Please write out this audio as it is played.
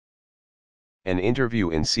An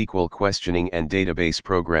interview in SQL questioning and database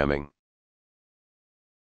programming.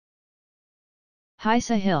 Hi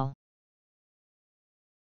Sahil.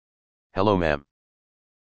 Hello ma'am.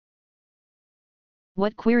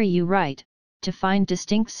 What query you write, to find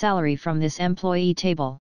distinct salary from this employee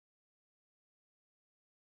table?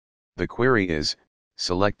 The query is,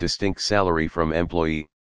 select distinct salary from employee.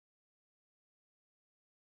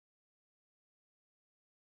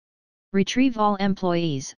 Retrieve all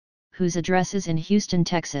employees, whose address is in Houston,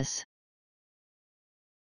 Texas.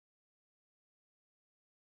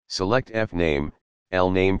 Select F name, L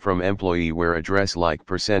name from employee where address like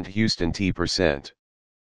 %Houston T%.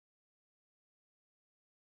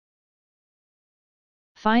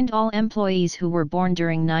 Find all employees who were born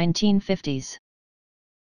during 1950s.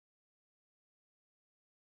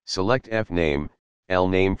 Select F name, L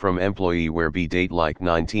name from employee where B date like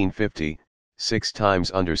 1950, 6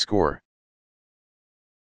 times underscore.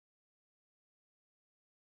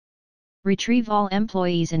 Retrieve all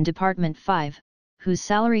employees in Department 5, whose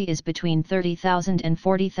salary is between $30,000 and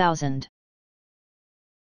 $40,000.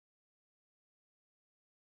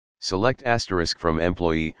 Select asterisk from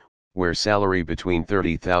employee, where salary between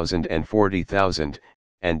 30,000 and 40,000,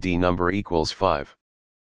 and D number equals 5.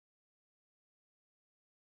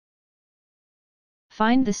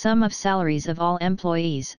 Find the sum of salaries of all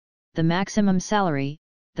employees, the maximum salary,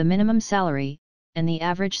 the minimum salary, and the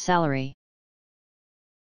average salary.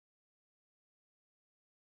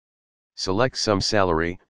 Select sum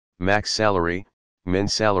salary, max salary, min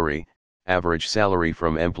salary, average salary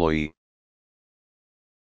from employee.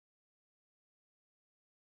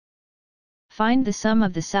 Find the sum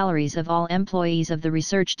of the salaries of all employees of the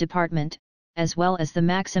research department, as well as the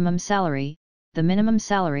maximum salary, the minimum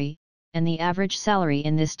salary, and the average salary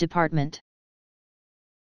in this department.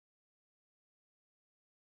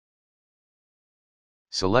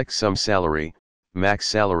 Select sum salary, max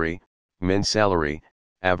salary, min salary,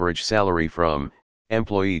 average salary from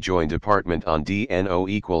employee join department on DNO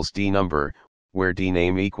equals D number, where D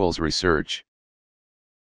name equals research.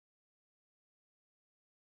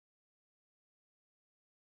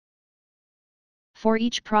 For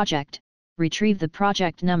each project, retrieve the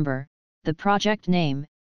project number, the project name,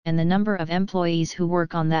 and the number of employees who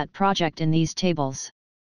work on that project in these tables.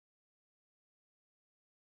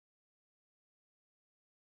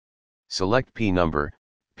 Select P number,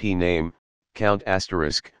 P name, count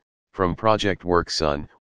asterisk, from project works on,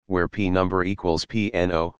 where P number equals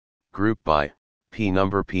PNO, group by, P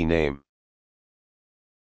number P name.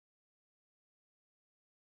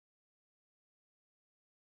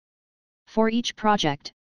 For each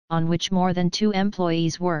project, on which more than 2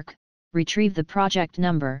 employees work, retrieve the project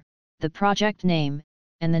number, the project name,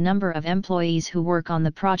 and the number of employees who work on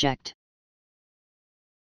the project.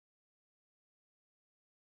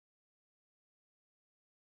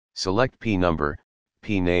 Select P number,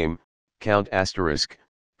 P name, count asterisk,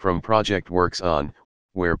 from project works on,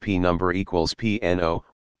 where P number equals PNO,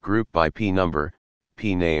 group by P number,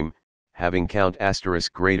 P name, having count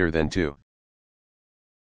asterisk greater than 2.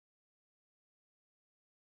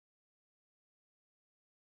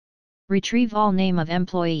 Retrieve all name of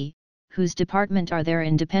employee, whose department are their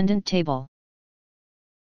independent table.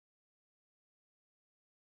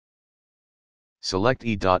 Select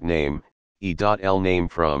E.name, E.L name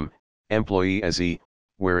from, employee as E,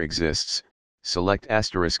 where exists, select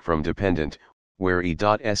asterisk from dependent, where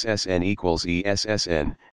E.SSN equals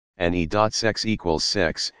ESSN, and E.sex equals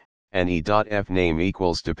sex, and E.f name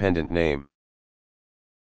equals dependent name.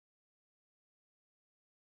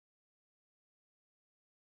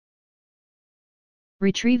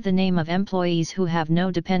 Retrieve the name of employees who have no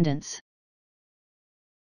dependents.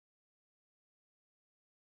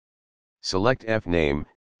 Select F name,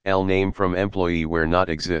 L name from employee where not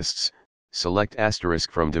exists, select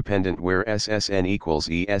asterisk from dependent where SSN equals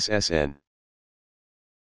ESSN.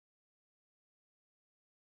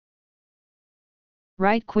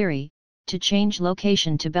 Write query, to change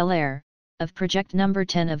location to Bel Air, of project number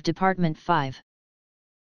 10 of Department 5.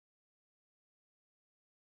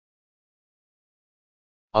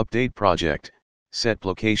 Update project, set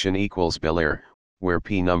location equals Bel Air, where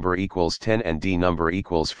P number equals 10 and D number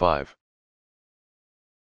equals 5.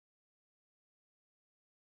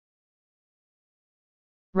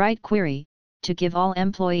 Write query, to give all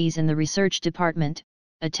employees in the research department,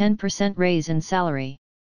 a 10% raise in salary.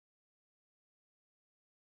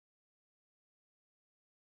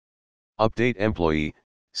 Update employee,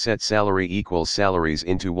 set salary equals salaries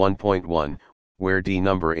into 1.1, where D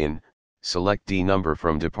number in, select D number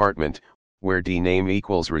from department, where D name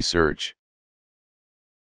equals research.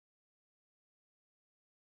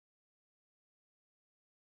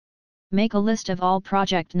 Make a list of all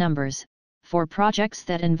project numbers, for projects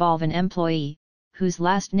that involve an employee, whose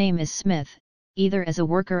last name is Smith, either as a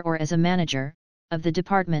worker or as a manager, of the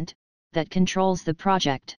department that controls the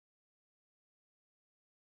project.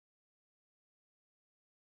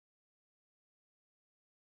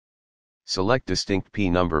 Select distinct P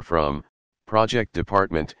number from Project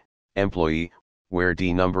Department, Employee, where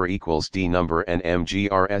D number equals D number and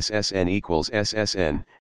MGRSSN equals SSN,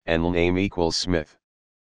 and L name equals Smith.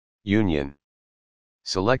 Union.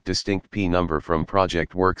 Select distinct P number from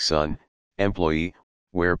Project WorkSun, Employee,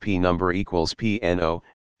 where P number equals PNO,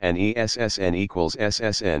 and ESSN equals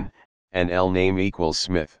SSN, and L name equals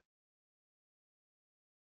Smith.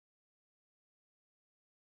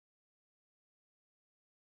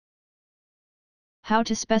 How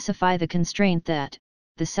to specify the constraint that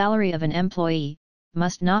the salary of an employee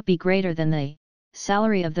must not be greater than the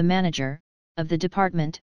salary of the manager of the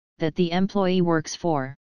department that the employee works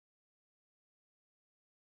for.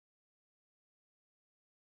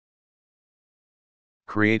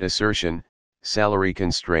 Create assertion, salary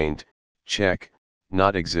constraint, check,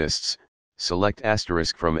 not exists, select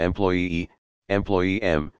asterisk from Employee E, Employee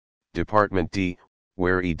M, Department D,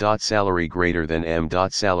 where E.salary greater than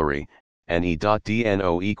M.salary, and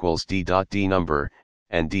E.dno equals D.d number,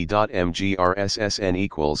 and D.mgrssn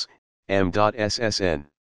equals M.ssn.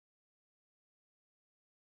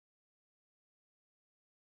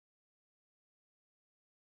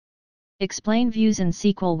 Explain views in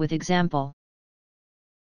SQL with example.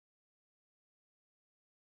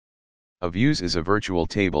 A views is a virtual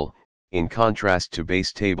table, in contrast to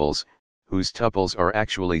base tables, whose tuples are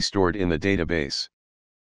actually stored in the database.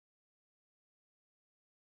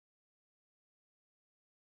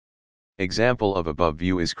 Example of above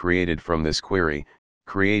view is created from this query,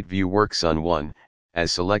 create view WorkSun1,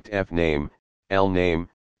 as select F name, L name,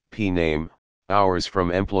 P name, hours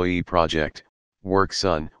from employee project,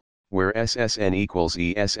 WorkSun, where SSN equals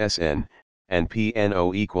ESSN, and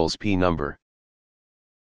PNO equals P number.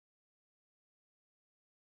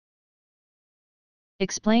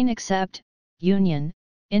 Explain except, union,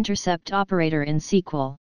 intercept operator in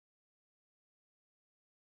SQL.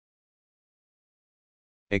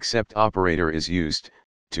 Except operator is used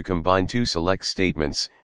to combine two select statements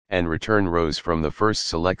and return rows from the first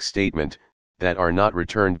select statement that are not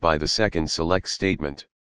returned by the second select statement.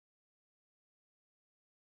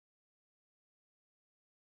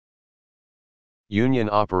 Union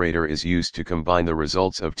operator is used to combine the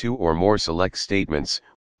results of two or more select statements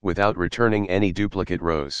without returning any duplicate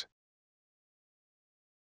rows.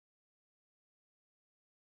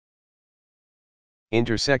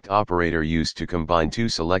 Intersect operator used to combine two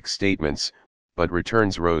select statements, but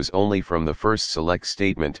returns rows only from the first select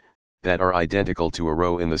statement that are identical to a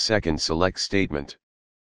row in the second select statement.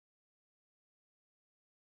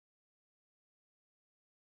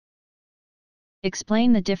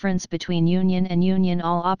 Explain the difference between union and union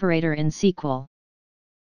all operator in SQL.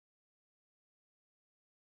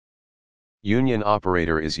 Union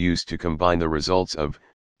operator is used to combine the results of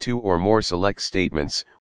two or more select statements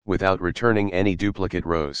without returning any duplicate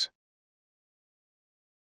rows.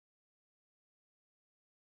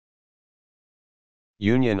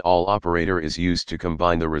 Union all operator is used to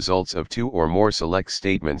combine the results of two or more select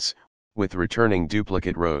statements with returning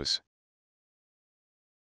duplicate rows.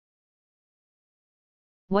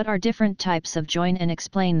 What are different types of join and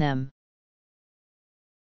explain them?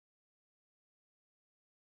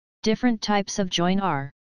 Different types of join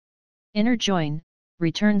are: inner join,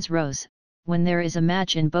 returns rows, when there is a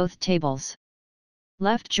match in both tables.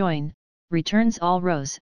 Left join, returns all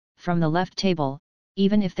rows, from the left table,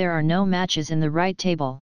 even if there are no matches in the right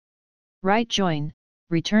table. Right join,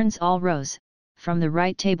 returns all rows, from the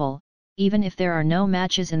right table, even if there are no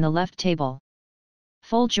matches in the left table.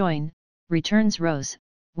 Full join, returns rows,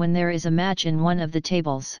 when there is a match in one of the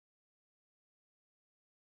tables.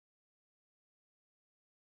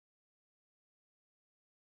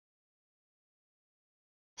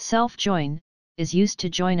 Self-join, is used to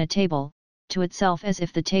join a table to itself as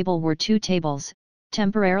if the table were two tables,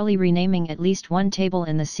 temporarily renaming at least one table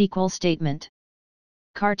in the SQL statement.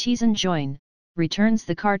 Cartesian join, returns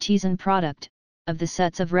the Cartesian product of the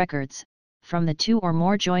sets of records from the two or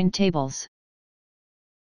more joined tables.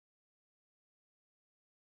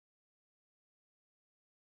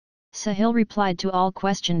 Sahil replied to all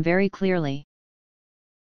question very clearly.